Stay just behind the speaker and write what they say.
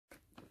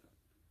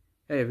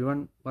Hey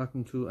everyone,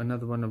 welcome to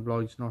another one of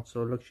Lloyd's Not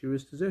So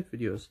Luxurious Dessert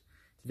videos.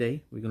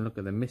 Today we're going to look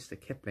at the Mr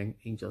Kipling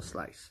Angel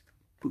Slice.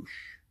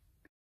 Boosh!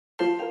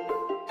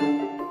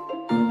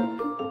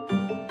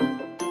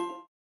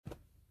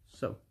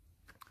 So,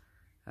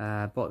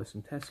 I bought this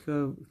from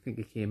Tesco. I think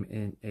it came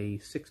in a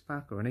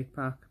 6-pack or an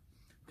 8-pack.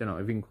 Don't know,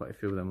 I've eaten quite a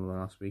few of them over the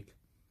last week.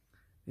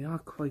 They are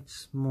quite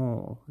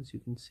small, as you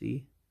can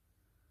see.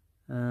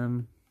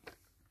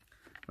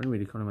 I wouldn't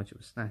really call it much of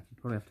a snack. You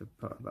probably have to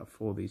put about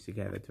 4 of these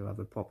together to have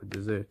a proper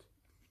dessert.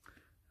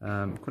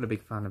 Quite a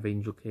big fan of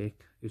angel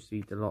cake. Used to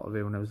eat a lot of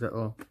it when I was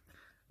little.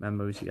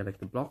 Remember, we used to get like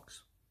the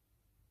blocks,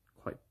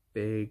 quite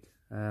big.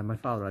 My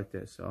father liked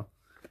it, so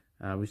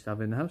we used to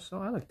have it in the house,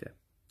 so I liked it.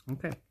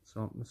 Okay,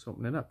 so let's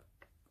open it up.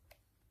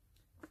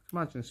 I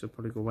imagine this will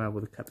probably go well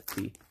with a cup of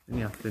tea in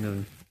the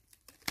afternoon.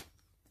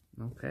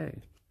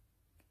 Okay.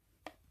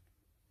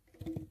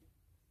 It's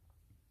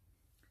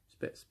a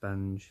bit of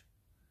sponge.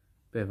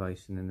 Bit of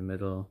icing in the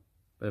middle,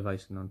 bit of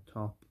icing on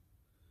top.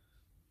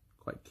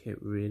 Quite cute,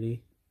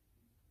 really.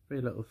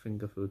 Very little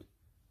finger food.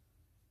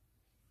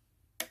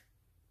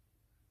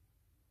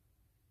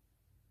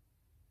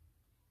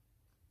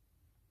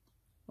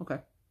 Okay.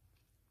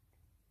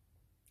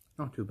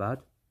 Not too bad.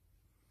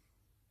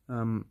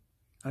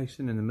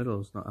 Icing in the middle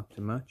is not up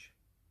to much.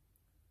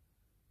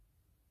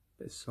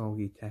 Bit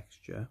soggy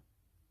texture.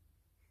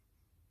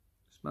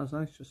 Smells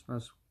nice, just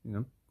smells, you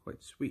know,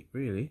 quite sweet,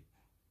 really.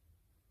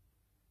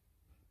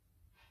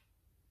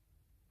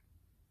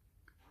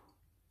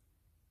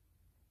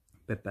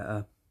 Bit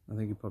better. I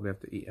think you probably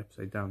have to eat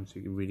upside down so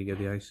you can really get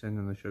the icing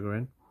and the sugar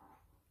in.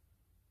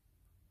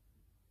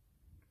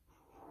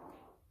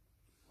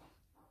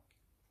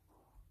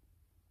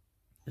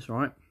 It's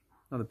alright.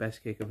 Not the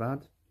best cake I've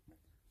had.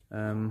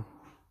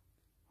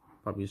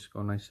 Probably just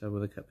go nicer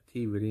with a cup of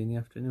tea really in the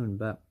afternoon,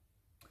 but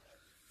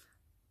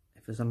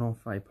if there's an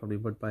offer I probably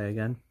would buy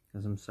again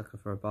because I'm a sucker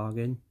for a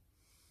bargain.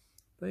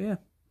 But yeah,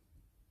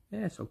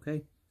 it's okay.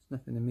 It's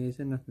nothing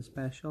amazing, nothing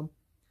special.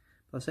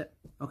 But that's it.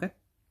 Okay.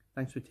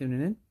 Thanks for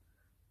tuning in.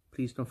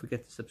 Please don't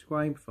forget to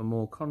subscribe for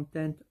more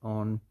content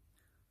on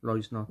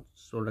Lloyd's Not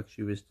So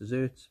Luxurious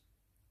Desserts,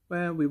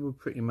 where we will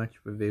pretty much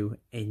review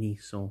any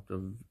sort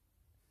of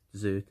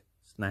dessert,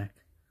 snack,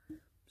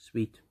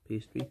 sweet,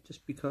 pastry,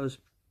 just because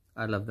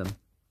I love them.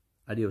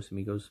 Adios,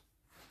 amigos.